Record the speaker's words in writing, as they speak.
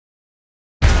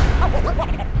Where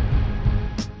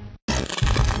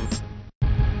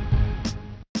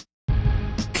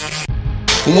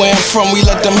I'm from, we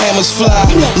let them hammers fly.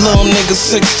 Little nigga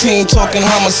 16 talking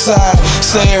homicide.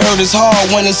 Say it hurt his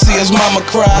heart when he see his mama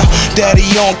cry. Daddy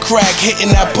on crack,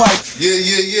 hitting that pipe.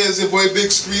 Yeah, it's your boy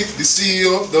Big Street, the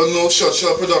CEO. Don't know, Shot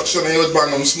Production, and you're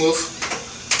banging Smurf.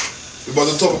 We're about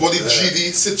to talk about the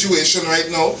GD situation right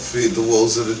now. Feed the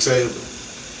wolves at the table.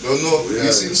 Don't know,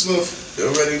 you seen Smurf? You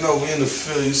already know, we in the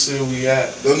field, you see where we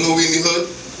at. Don't know, we in the hood.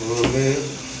 You know what I mean?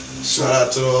 Shout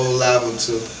out to the whole Lava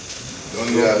too. Don't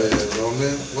know. Yeah, you know what I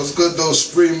mean? What's good though,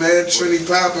 Spree, man? Trinity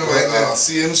popping right now.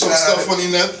 Seeing some stuff on the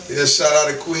net. Yeah, shout out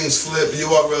to Queens Flip,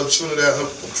 URL Trinidad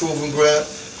Proving Ground.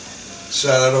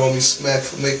 Shout out to homie Smack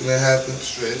for making that happen.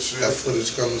 Straight. That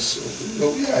footage coming soon.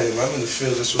 No, we out here, man. I'm in the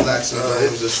field just relaxing.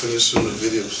 I'm just finishing the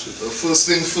video shit. First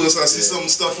things first, I see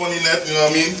some stuff on the net, you know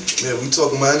what I mean? Yeah, we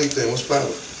talking about anything. What's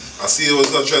poppin'? I see it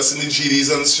was addressing the GDs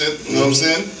and shit, you know what I'm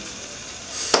saying?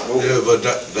 Yeah, but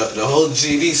the whole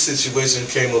GD situation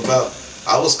came about.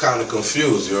 I was kind of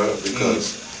confused, you know,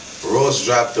 because Ross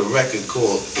dropped a record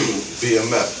called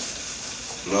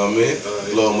BMF. You know what I mean?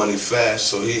 Blow Money Fast.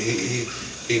 So he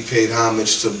paid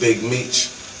homage to Big Meech.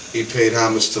 He paid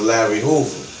homage to Larry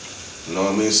Hoover. You know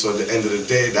what I mean? So at the end of the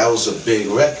day, that was a big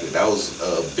record. That was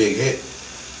a big hit.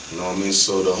 You know what I mean?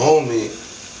 So the homie,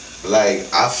 like,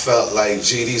 I felt like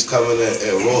GD's coming at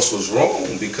Ross was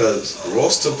wrong because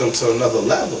Ross took them to another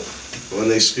level when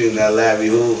they screamed at Larry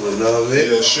Hoover, you know what I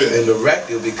mean? Yeah, shit. In the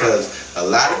record, because a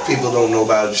lot of people don't know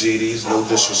about GDs, no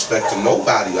disrespect to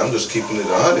nobody, I'm just keeping it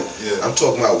 100. Yeah. I'm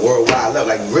talking about worldwide level,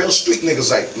 like real street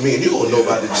niggas like me and you don't know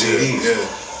about the GDs. Yeah.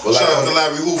 But shout like, out to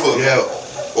Larry Hoover. Yeah,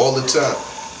 all the time,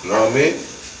 you know what I mean?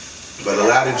 But a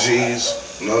lot of G's,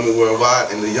 you know what I mean,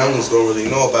 worldwide, and the youngins don't really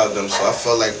know about them, so I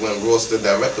felt like when Ross did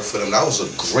that record for them, that was a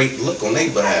great look on their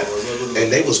behalf. And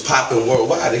they was popping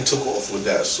worldwide, they took off with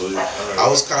that, so I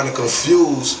was kind of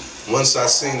confused once I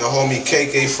seen the homie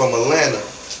KK from Atlanta.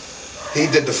 He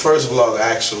did the first vlog,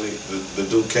 actually, the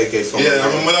dude KK from Atlanta. Yeah, I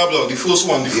remember that vlog, the first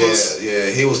one,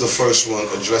 Yeah, he was the first one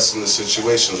addressing the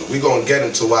situations. We gonna get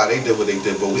into why they did what they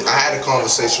did, but I had a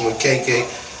conversation with KK.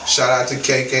 Shout out to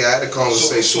KK. I had a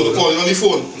conversation. So they called you on the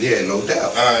phone? Yeah, no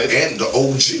doubt. Alright. And the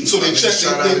OG. So they checked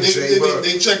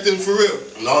they checked in for real?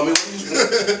 No, I mean,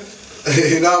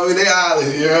 you know what I mean? They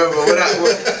hollered, you heard? But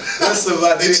listen,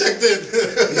 about they checked in.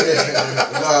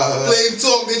 Plain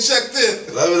talk, they checked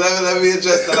in. Let me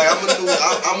address that. Like,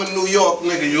 I'm a New York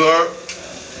nigga, you heard?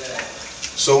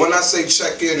 So when I say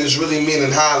check in, it's really meaning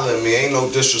holler at me. Ain't no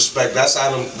disrespect. That's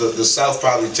how the South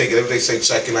probably take it. If they say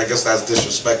check in, I guess that's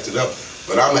disrespect to them.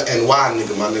 But I'm an NY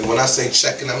nigga, my nigga. When I say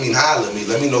check in, I mean holler at me.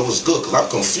 Let me know what's good, because I'm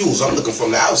confused. I'm looking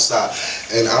from the outside.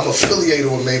 And I'm affiliated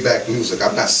with Maybach Music.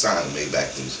 I'm not signed to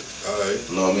Maybach Music. Alright.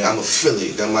 You know what I mean? I'm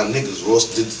affiliated. Then my niggas, Ross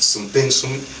did some things for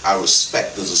me. I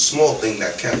respect. There's a small thing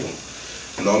that counts.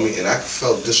 You know what I mean? And I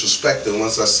felt disrespected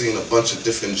once I seen a bunch of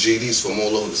different GDs from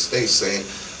all over the state saying,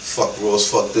 fuck Ross,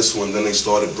 fuck this one. Then they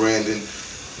started branding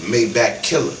Maybach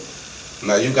Killer.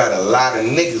 Now you got a lot of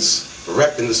niggas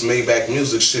repping this Maybach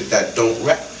Music shit that don't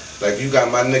rap. Like you got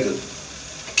my nigga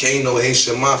Kano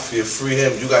Haitian Mafia, free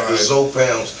him. You got the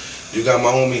Zopounds. You got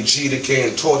my homie G the K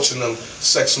and Torching them,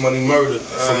 Sex Money Murder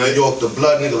from New York, the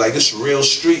Blood nigga. Like this real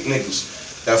street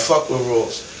niggas that fuck with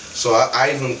Ross. So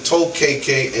I even told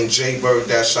KK and J Bird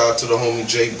that, shout out to the homie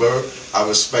J Bird. I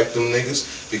respect them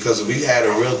niggas because we had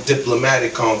a real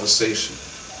diplomatic conversation.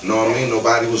 You know what I mean?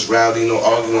 Nobody was rowdy, no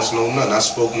arguments, no nothing. I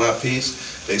spoke my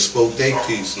piece. They spoke their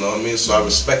piece, you know what I mean? So I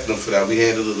respect them for that. We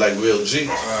handled it like real G's.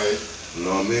 You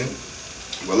know what I mean?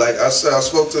 But like I said, I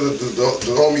spoke to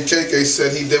the homie KK,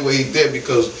 said he did what he did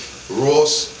because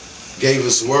Ross gave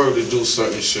us word to do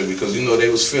certain shit because, you know, they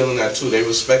was feeling that too. They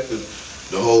respected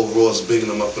the whole Ross bigging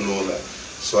them up and all that.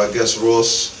 So I guess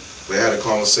Ross, they had a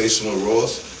conversation with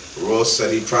Ross. Ross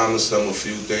said he promised them a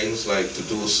few things, like to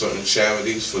do with certain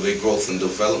charities for their growth and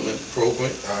development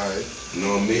program. You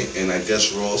know what I mean? And I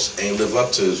guess Ross ain't live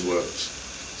up to his words.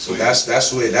 So that's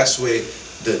where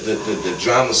the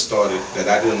drama started that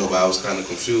I didn't know about. I was kind of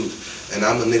confused. And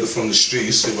I'm a nigga from the street.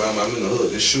 You see where I'm in the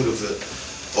hood. This Shooterville.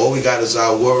 All we got is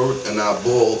our word and our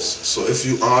balls. So if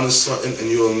you honor something and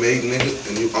you're a made nigga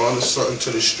and you honor something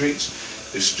to the streets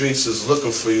is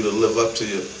looking for you to live up to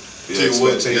your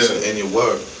expectation and your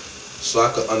word. So I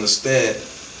could understand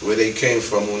where they came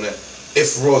from on that.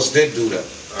 If Ross did do that.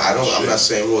 I'm not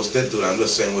saying Ross did do that, I'm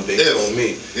just saying what they told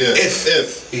me.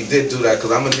 If he did do that,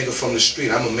 because I'm a nigga from the street,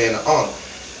 I'm a man of honor.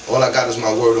 All I got is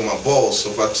my word and my balls. So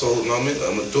if I told, you know what I mean,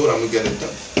 I'm gonna do it, I'm gonna get it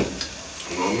done. You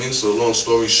know what I mean? So long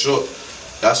story short,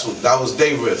 that was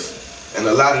they riff. And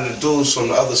a lot of the dudes from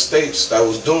the other states that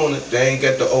was doing it, they ain't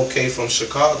get the okay from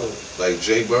Chicago. Like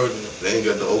Jay Bird, they ain't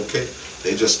get the okay.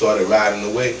 They just started riding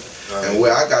away. And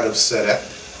where I got upset at,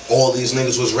 all these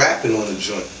niggas was rapping on the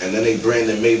joint. And then they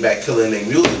branded Maybach Killer in their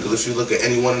music. Because if you look at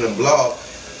any one of them blog,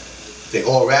 they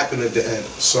all rapping at the end.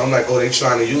 So I'm like, oh, they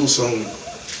trying to use some,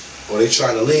 or they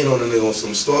trying to lean on the nigga on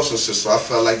some extortion shit. So I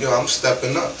felt like, yo, I'm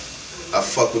stepping up. I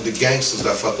fuck with the gangsters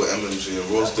that fuck with MMG.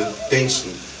 And Ross did things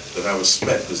that I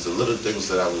respect. There's the little things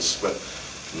that I respect.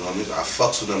 You know what I mean? I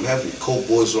fucks with them heavy. Coke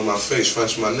boys on my face,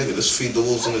 French my nigga. This Feed the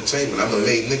Wolves Entertainment. I'm a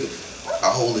made nigga. I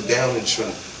hold it down in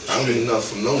Trinity. I don't need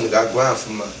nothing from no nigga. I grind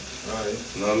for mine.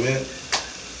 You know what I mean?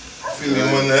 Feel you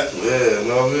on that? Yeah, you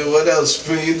know what I mean? What else,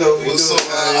 Spring? You know what we doing,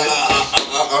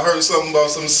 I heard something about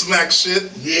some smack shit.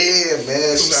 Yeah,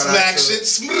 man. Some smack shit.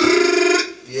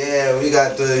 Yeah, we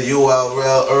got the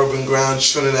URL Urban Ground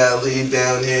Trinidad League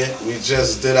down here. We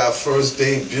just did our first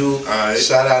debut.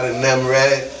 Shout out to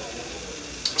Nemrad.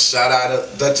 Shout out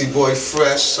to Dutty Boy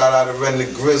Fresh. Shout out to Render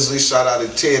Grizzly. Shout out to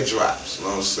Teardrops. You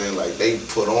know what I'm saying? Like, they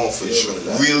put on for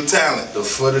Trinidad. Real talent. The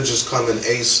footage is coming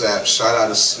ASAP. Shout out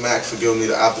to Smack for giving me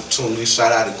the opportunity.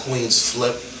 Shout out to Queen's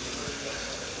Flip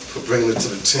for bringing it to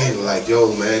the team. Like,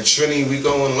 yo, man, Trini, we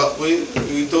going up, we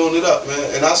doing it up,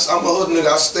 man. And I'm a hood nigga,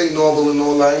 I stay normal and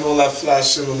all that. Ain't all that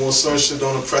flash shit no more. Certain shit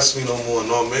don't impress me no more, you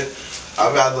know what I mean?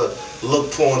 I'd rather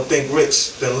look poor and think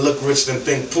rich than look rich than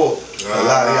think poor. A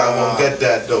lot of y'all won't get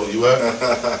that though, you heard?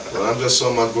 But I'm just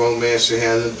on my grown man shit,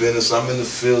 handling business. I'm in the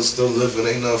field, still living,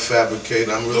 ain't nothing fabricated.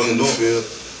 I'm really in the field.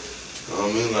 You know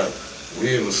what I mean? Like,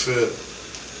 we in the field.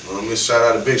 You know what I mean? Shout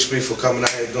out to Big Street for coming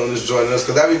out here doing this, joining us.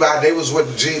 Cause everybody, they was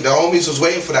with the homies was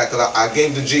waiting for that. Cause I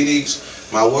gave the GDs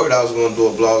my word I was gonna do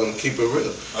a blog and keep it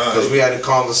real. Cause we had a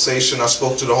conversation. I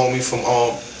spoke to the homie from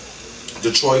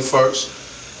Detroit first.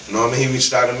 You know what I mean? He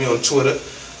reached out to me on Twitter.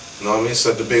 You know what I mean?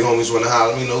 Said the big homies want to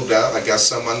holler at me, no doubt. I got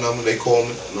sent my number, they called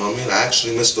me. You know what I mean? I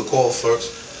actually missed the call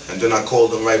first, and then I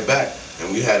called them right back.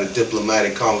 And we had a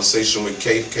diplomatic conversation with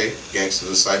KK, Gangsta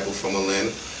Disciple from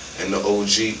Atlanta, and the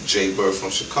OG Jay Bird from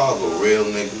Chicago. Real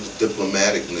niggas,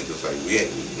 diplomatic niggas. Like, we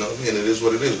ain't, you know what I mean? It is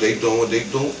what it is. They doing what they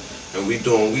doing, and we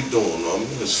doing what we doing. You know what I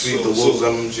mean? It's Feed the Wolves,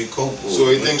 MMG Coke Boys. So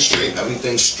everything's straight?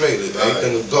 Everything's straight.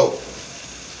 Everything is dope.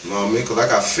 You know what I mean? Cause I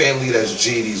got family that's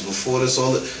GDs. Before this,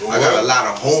 I got a lot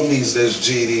of homies that's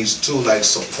GDs too, like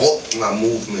support my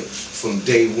movement from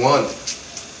day one.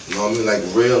 You know what I mean? Like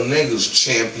real niggas,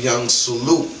 Champion,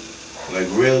 salute. Like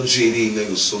real GD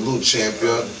niggas, salute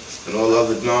Champion and all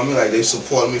other. You know what I mean? Like they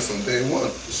support me from day one.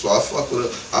 So I fuck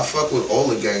with all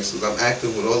the gangsters. I'm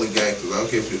active with all the gangsters. I don't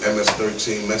care if you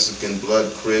MS-13, Mexican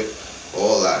Blood, Crip,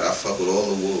 all that. I fuck with all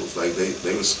the wolves. Like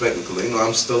they respect me because they know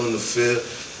I'm still in the field.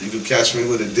 You can catch me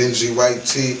with a dingy white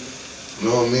tee, you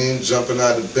know what I mean? Jumping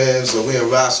out of the Benz, or we in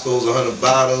Roscoe's, 100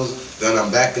 bottles. Then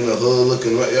I'm back in the hood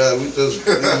looking, yeah, we live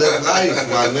life,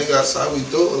 my nigga. That's how we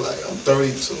do it. Like, I'm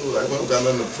 32, like, we don't got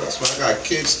nothing to press, man. I got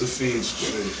kids to feed,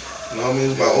 you know what I mean?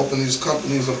 It's by opening these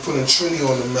companies and putting Trini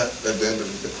on the map at the end of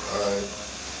the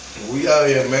day. We out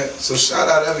here, man. So shout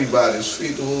out everybody. It's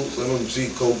Feed the Wolves,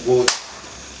 MMG, Coke Boys.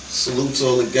 Salute to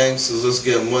all the gangsters. Let's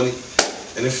get money.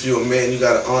 And if you're a man, you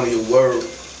gotta honor your word.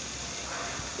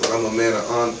 But I'm a man of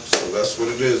honor, so that's what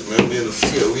it is, man. We in the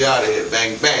field, we out of here,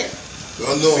 bang, bang.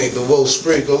 Feed the Wolves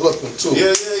Spring, go looking too.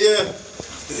 Yeah.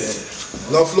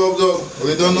 Enough love, dog. What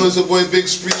you don't know is your boy Big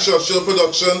Street, Short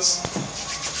Productions.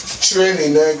 Trini,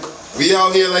 nigga. We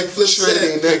out here like Flip said.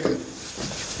 Trini, nigga.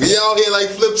 We out here like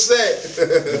Flip said.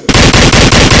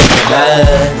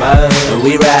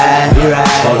 We ride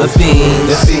all the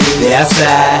fiends, they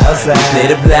outside, we play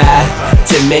the block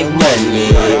to make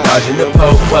money, dodging the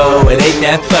po-po, it ain't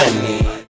that funny.